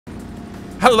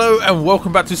Hello and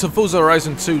welcome back to some Forza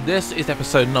Horizon 2. This is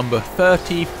episode number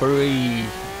 33.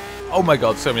 Oh my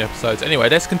god, so many episodes. Anyway,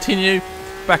 let's continue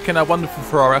back in our wonderful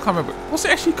Ferrari. I can't remember. What's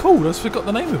it actually called? I just forgot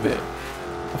the name of it.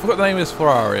 I forgot the name of this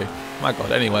Ferrari. My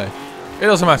god, anyway. It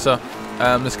doesn't matter.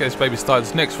 Let's get this baby started.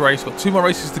 This next race, got 2 more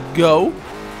races to go.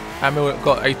 And we've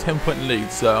got a 10-point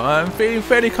lead. So I'm feeling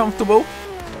fairly comfortable.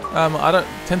 I don't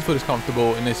tend to feel this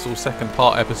comfortable in this sort of second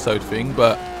part episode thing,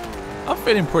 but I'm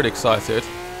feeling pretty excited.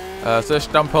 So let's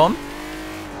jump on.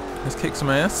 Let's kick some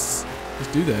ass.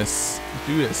 Let's do this. Let's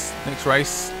do this. Next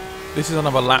race. This is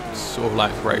another lap sort of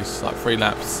like race, like 3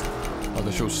 laps of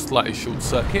the slightly short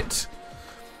circuit.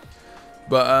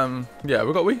 But yeah,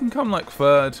 we can come like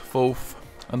 3rd, 4th,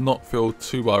 and not feel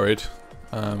too worried.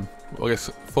 Well, I guess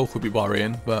 4th would be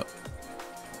worrying, but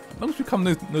as long as we come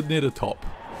near the top,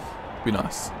 it'd be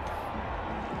nice.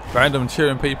 Random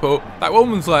cheering people. That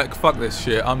woman's like, fuck this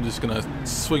shit. I'm just gonna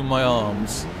swing my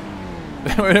arms.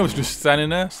 Everyone else just standing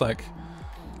there. It's like,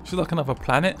 she's like another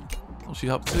planet. What's she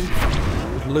up to?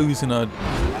 She's losing her.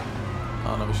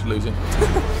 Oh no, she's losing.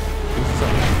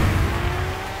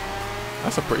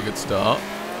 That's a pretty good start.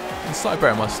 It's slightly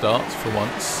better than my starts for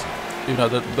once. Even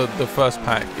though the first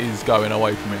pack is going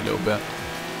away from me a little bit.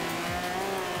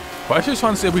 But I'm just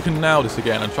trying to see if we can nail this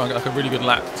again and try and get like a really good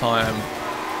lap time.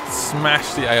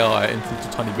 Smash the AI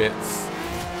into tiny bits.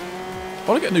 I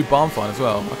want to get a new barn find as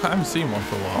well. I haven't seen one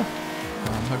for a while.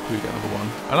 Hopefully we get another one.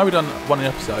 I know we've done one in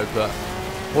the episode, but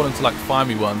I want them to like find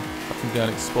me one. I can go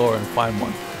and explore and find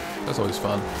one. That's always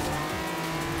fun.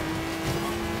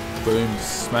 Boom,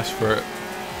 smash through it.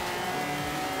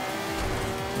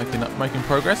 Making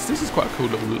progress. This is quite a cool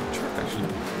little track actually.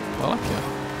 I like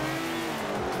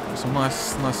it. Some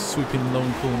nice sweeping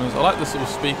long corners. I like the sort of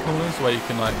speed corners where you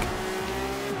can like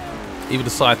either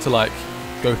decide to like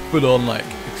go full on like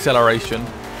acceleration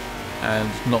and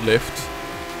not lift,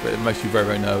 but it makes you very,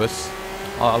 very nervous.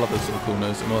 I love those sort of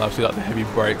corners, and obviously like the heavy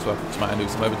brakes where I can try and do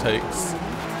some overtakes.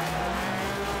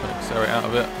 Accelerate out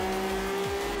of it.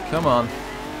 Come on,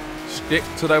 stick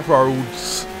to the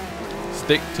roads,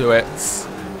 stick to it.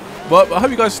 Well, I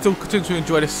hope you guys still continue to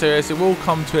enjoy this series. It will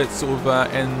come to its sort of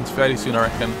end fairly soon, I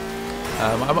reckon.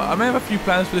 I may have a few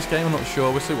plans for this game. I'm not sure.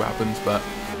 We'll see what happens, but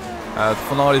the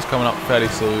finale is coming up fairly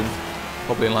soon,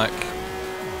 probably in like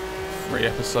 3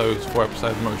 episodes, 4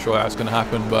 episodes. I'm not sure how it's going to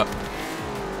happen, but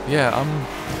yeah, I'm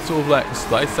sort of like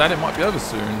sad it might be over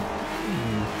soon.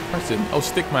 Impressive. Oh,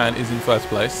 Stickman is in 1st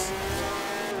place.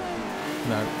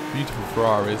 No, beautiful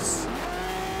Ferraris.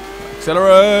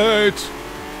 Accelerate!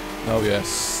 Oh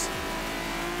yes.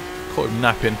 Caught him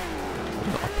napping.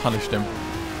 I punished him.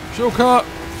 Shortcut!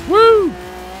 Woo!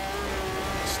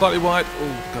 Slightly wide.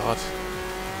 Oh god.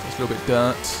 Just a little bit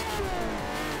dirt.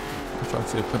 I'm trying to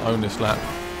see if I can own this lap.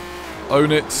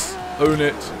 Own it. Own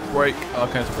it. Brake. Oh,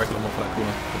 okay, to brake a little more for that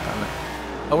corner. Damn it.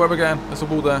 Oh, where again? There's a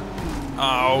wall there.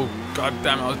 Oh, god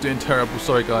damn it. I was doing terrible.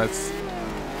 Sorry, guys.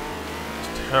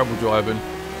 Terrible driving.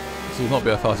 This will not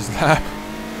be our fastest lap.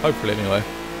 Hopefully, anyway.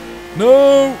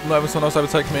 No! Not having someone else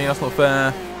overtake me. That's not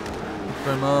fair. Thank you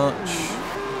very much.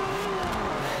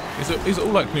 These are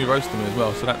all like new roads to me as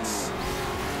well, so that's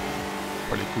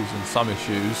probably causing some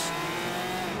issues.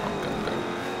 I'm going to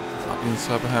go up the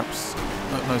inside perhaps.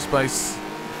 No space.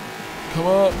 Come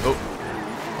on.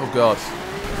 Oh god.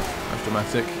 That's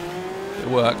dramatic. It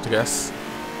worked, I guess.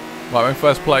 Right, we're in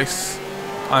 1st place.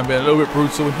 I'm being a little bit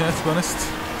brutal in here, to be honest.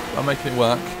 I'm making it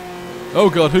work. Oh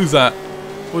god, who's that?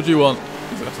 What do you want?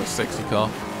 That's a sexy car.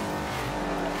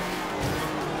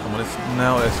 Come on, let's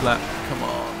nail this lap. Come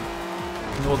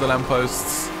on. Ignore the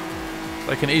lampposts.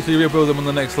 They can easily rebuild them on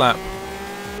the next lap.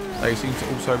 They seem to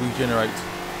also regenerate,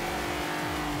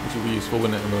 which will be useful,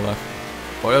 wouldn't it, in real life?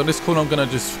 Well, on this corner, I'm going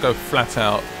to just go flat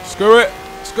out. Screw it!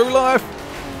 Screw life!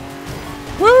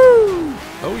 Woo!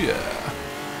 Oh yeah!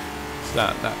 So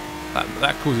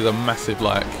that causes a massive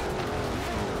like.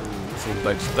 So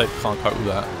they can't cope with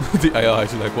that. The AI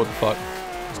is like, what the fuck?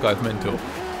 This guy's mental.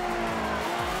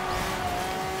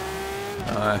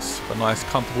 Nice, a nice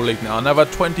comfortable lead now. Another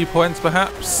 20 points,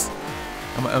 perhaps.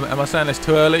 Am I saying this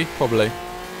too early? Probably.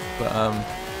 But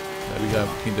there we go.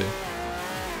 We can do.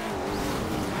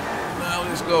 Now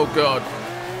let's go. Oh god,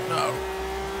 no.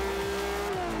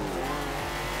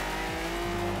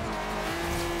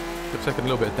 I've taken a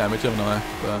little bit of damage, haven't I?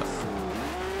 But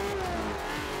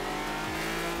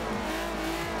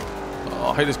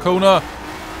oh, I hate this corner.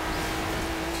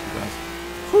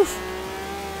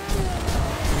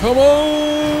 Come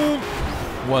on!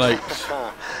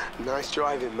 1-8. Nice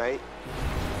driving, mate.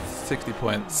 60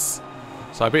 points.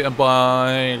 So I beat them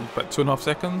by about 2.5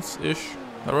 seconds ish. Is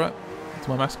that right? Is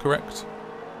my maths correct?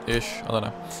 Ish. I don't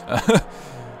know.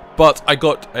 But I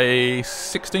got a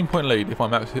 16-point lead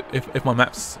if my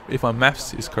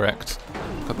maths is correct.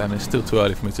 God damn, it's still too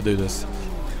early for me to do this.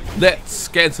 Let's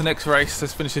get into the next race.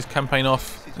 Let's finish this campaign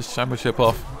off, this championship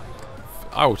off.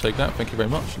 I will take that. Thank you very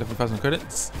much. 11,000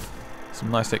 credits.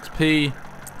 Some nice XP.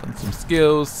 Done some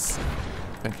skills.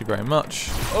 Thank you very much.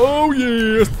 Oh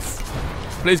yes!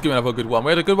 Please give me another good one.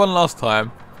 We had a good one last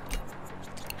time,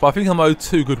 but I think I'm owed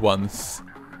 2 good ones.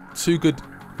 2 good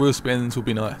wheel spins will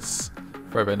be nice.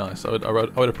 Very, very nice. I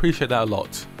would appreciate that a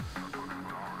lot.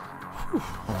 Whew.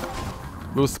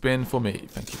 Wheel spin for me.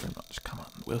 Thank you very much. Come on,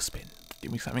 wheel spin.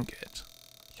 Give me something good.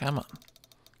 Come on.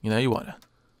 You know you wanna.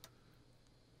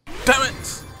 Damn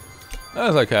it! That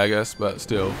was okay, I guess, but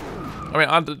still. I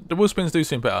mean, the wheel spins do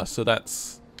seem better, so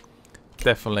that's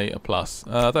definitely a plus.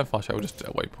 Don't flash out, we'll just do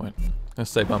a waypoint.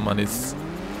 Let's save my monies.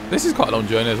 This is quite a long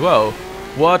journey as well.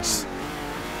 What?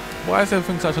 Why is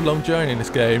everything such a long journey in this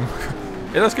game?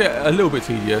 It does get a little bit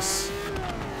tedious.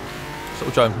 Sort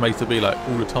of trying made to be like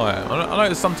all the time. I know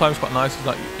it's sometimes quite nice,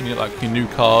 like you know, like your new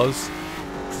cars,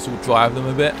 to sort of drive them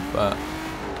a bit, but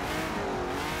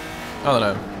I don't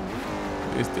know.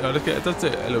 It does get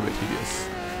a little bit tedious.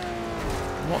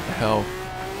 What the hell?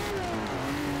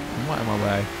 Right in my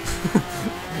way.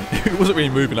 It wasn't really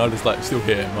moving. I was just like still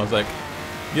here, and I was like,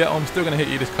 "Yeah, I'm still gonna hit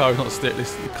you. This car is not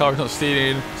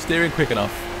steering quick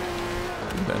enough."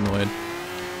 A bit annoying.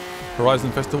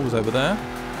 Horizon Festival's over there.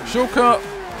 Shortcut!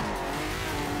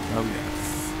 Oh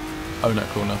yes. Oh no,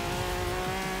 corner.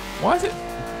 Why is it?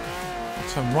 I'll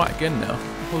turn right again now.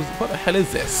 What the hell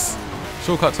is this?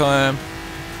 Shortcut time.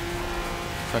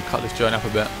 Try and cut this journey up a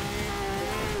bit.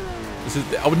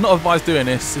 I would not advise doing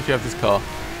this if you have this car.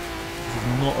 This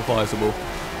is not advisable.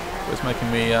 But it's making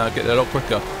me get there a lot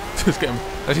quicker. Just getting.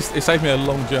 It saved me a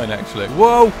long journey actually.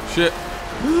 Whoa! Shit!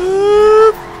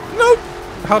 No!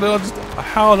 How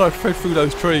did I thread through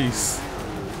those trees?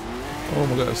 Oh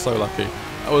my god, I was so lucky.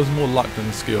 That was more luck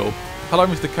than skill. Hello,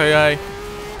 Mr. KA.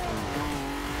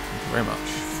 Thank you very much.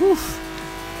 Whew.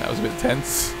 That was a bit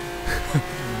tense.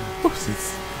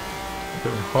 Whoopsies. I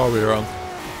got horribly wrong.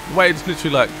 The way it's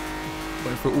literally like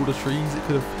went through all the trees, it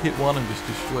could have hit one and just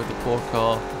destroyed the poor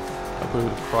car. I probably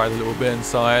would have cried a little bit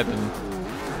inside, and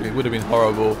it would have been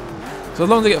horrible. So as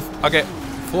long as I get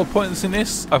 4 points in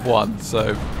this, I've won.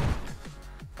 So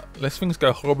unless things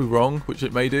go horribly wrong, which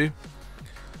it may do.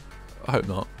 I hope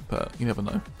not, but you never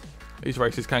know. These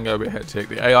races can go a bit hectic.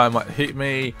 The AI might hit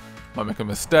me, might make a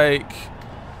mistake.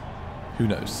 Who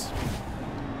knows?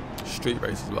 Street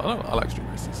races, well, I like street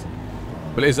races,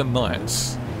 but it is at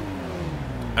night,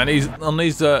 and these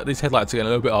headlights are getting a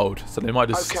little bit old, so they might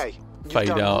just fade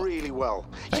out. Really well.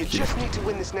 You just need to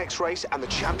win this next race, and the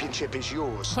championship is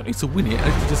yours. I don't need to win it. I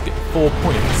need to just get 4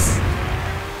 points.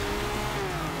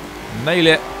 Nail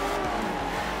it.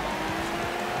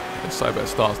 So better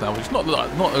starts now, which is not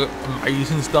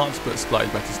amazing starts, but slightly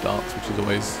better starts, which is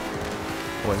always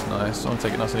nice. So I'm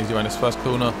taking it nice and easy around this first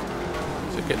corner.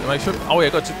 So make sure we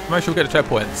get the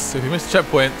checkpoints. So if you miss the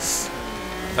checkpoints,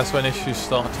 that's when issues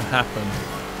start to happen.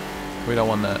 We don't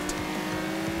want that.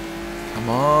 Come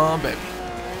on, baby.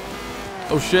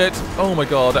 Oh shit! Oh my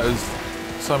god, that was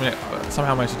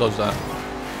somehow managed to dodge that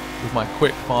with my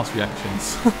quick, fast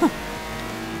reactions.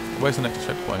 Where's the next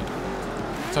checkpoint?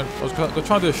 So I was going to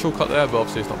try and do a shortcut there, but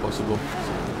obviously it's not possible.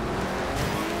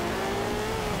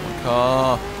 My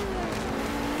car.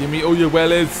 Give me all your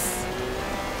wellies.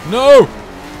 No!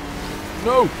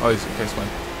 No! Oh, okay, it's fine.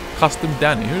 Custom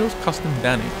Danny. Who knows Custom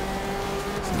Danny?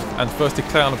 And Thirsty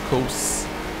Clown, of course.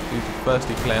 Who's the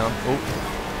Thirsty Clown? Oh,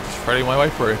 just threading my way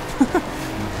through.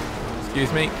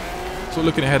 Excuse me. Sort of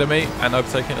looking ahead of me and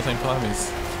overtaking at the same time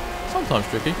is sometimes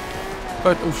tricky.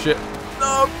 But, oh shit.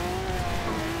 No!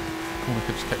 Oh, it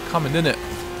just kept coming, didn't it?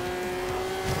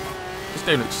 This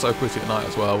game looks so pretty at night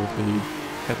as well, with the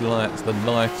headlights, the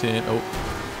lighting. Oh,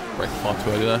 braking far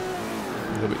too early there. A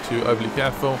little bit too overly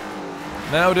careful.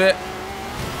 Nailed it.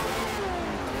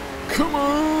 Come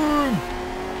on!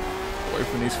 Away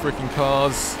from these freaking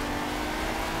cars.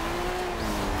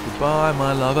 Goodbye,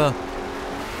 my lover.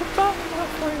 Goodbye, my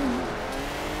friend.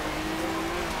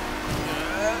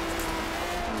 Yes.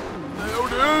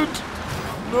 Nailed it!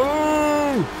 No!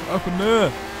 Up in there.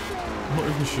 I'm not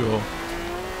even sure.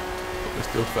 But we're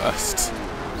still first.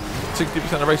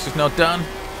 60% of the race is now done.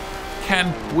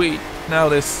 Can we nail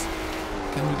this?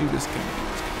 Can we do this? Can we do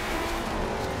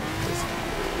this?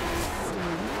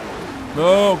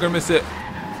 No, I'm gonna miss it.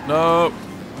 No.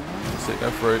 That's it, go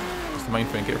through. That's the main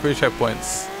thing. Get through the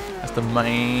checkpoints. That's the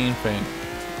main thing.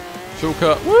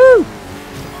 Shortcut. Woo!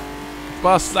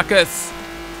 Bus suckers.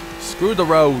 Screw the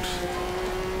road.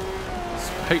 I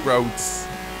hate roads.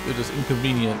 They're just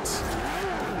inconvenient.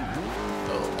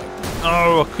 Oh my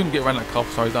Oh, I couldn't get around that car.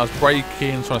 Sorry, I was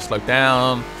braking, trying to slow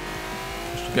down.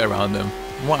 Just to get around them.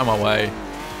 I'm right on my way.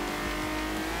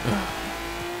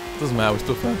 Doesn't matter, we're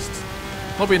still first.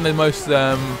 Not being the most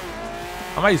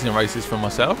amazing races for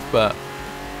myself, but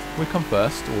we come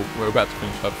first, or we're about to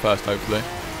finish up first, hopefully.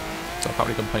 So I can't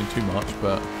really complain too much,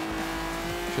 but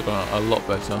should have done a lot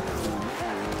better.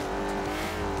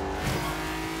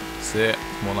 That's it.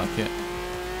 It's more like it.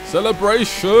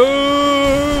 Celebration!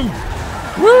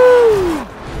 Woo!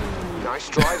 Nice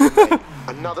drive, mate.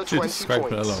 Another 20 Scraping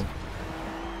points. along.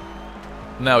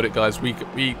 Nailed it, guys. We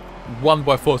won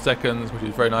by 4 seconds, which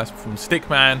is very nice from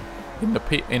Stickman in the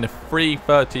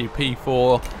 330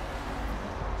 P4.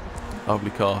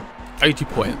 Lovely car. 80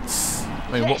 points.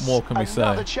 I mean, what more can we say?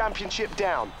 Another championship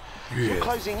down. Yes. You're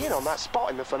closing in on that spot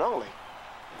in the finale.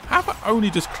 How have I only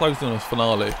just closed on a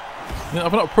finale? You know,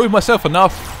 I've not proved myself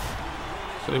enough.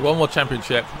 So one more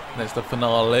championship, and it's the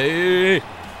finale.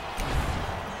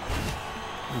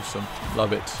 Awesome.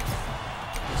 Love it.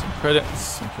 Some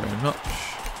credits. Thank you very much.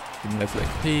 Give me loads of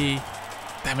XP.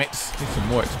 Damn it. Need some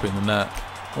more XP than that.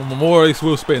 One more of these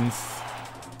wheel spins.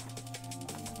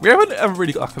 We haven't ever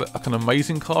really got like an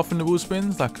amazing car from the wheel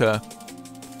spins. Like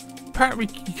apparently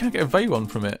you can't get a V1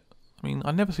 from it. I mean,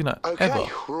 I've never seen that ever.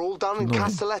 Okay, we're all done in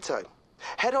Castelletto.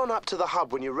 Head on up to the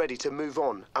hub when you're ready to move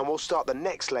on, and we'll start the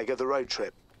next leg of the road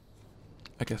trip.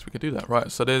 I guess we could do that.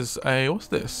 Right, so there's a... What's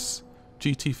this?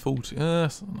 GT40.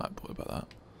 I'm not bothered about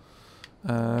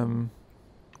that.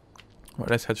 Right,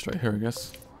 let's head straight here, I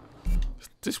guess.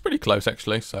 It's pretty close,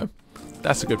 actually, so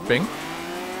that's a good thing.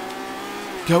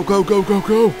 Go, go, go, go,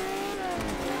 go!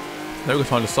 Now we're going to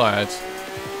try and decide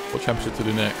what championship to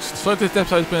do next. So this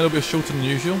episode's been a little bit shorter than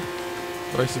usual.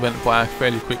 The races went by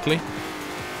fairly quickly.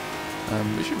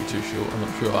 It shouldn't be too short, I'm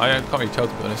not sure. I can't really tell,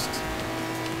 to be honest.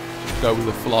 Just go with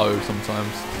the flow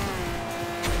sometimes.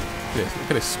 Yes,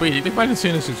 look at this speed. Imagine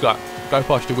seeing this just like go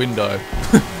past your window,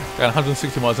 going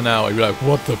 160 miles an hour. You'd be like,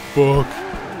 what the fuck?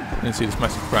 And then see this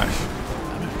massive crash.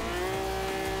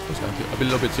 I've been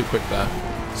a little bit too quick there.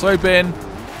 Sorry, Ben.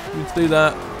 Let's do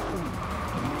that.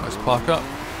 Let's park up.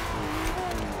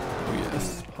 Oh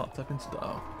yes, parked up in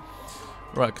style.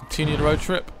 Right, continue the road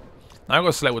trip. Now I've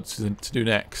got to select what to do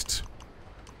next.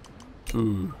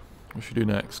 Ooh, what should we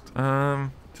do next? Did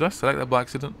I select that by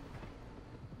accident?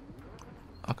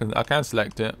 I can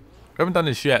select it. We haven't done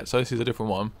this yet, so this is a different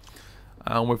one.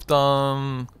 And we've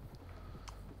done...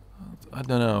 I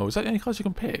don't know. Is that any cars you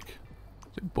can pick?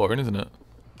 It's a bit boring, isn't it?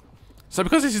 So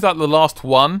because this is like the last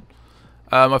one,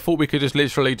 I thought we could just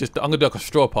literally just... I'm going to do like a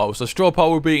straw poll. So straw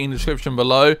poll will be in the description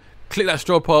below. Click that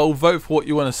straw poll, vote for what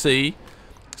you want to see.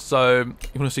 So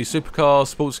you want to see supercars,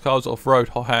 sports cars, off-road,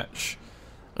 hot hatch.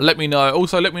 Let me know.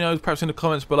 Also, let me know perhaps in the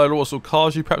comments below what sort of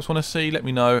cars you perhaps want to see. Let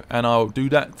me know, and I'll do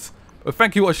that. But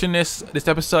thank you for watching this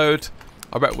episode.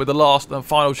 I'll be back with the last and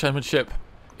final championship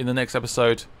in the next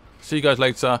episode. See you guys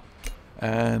later,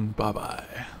 and bye-bye.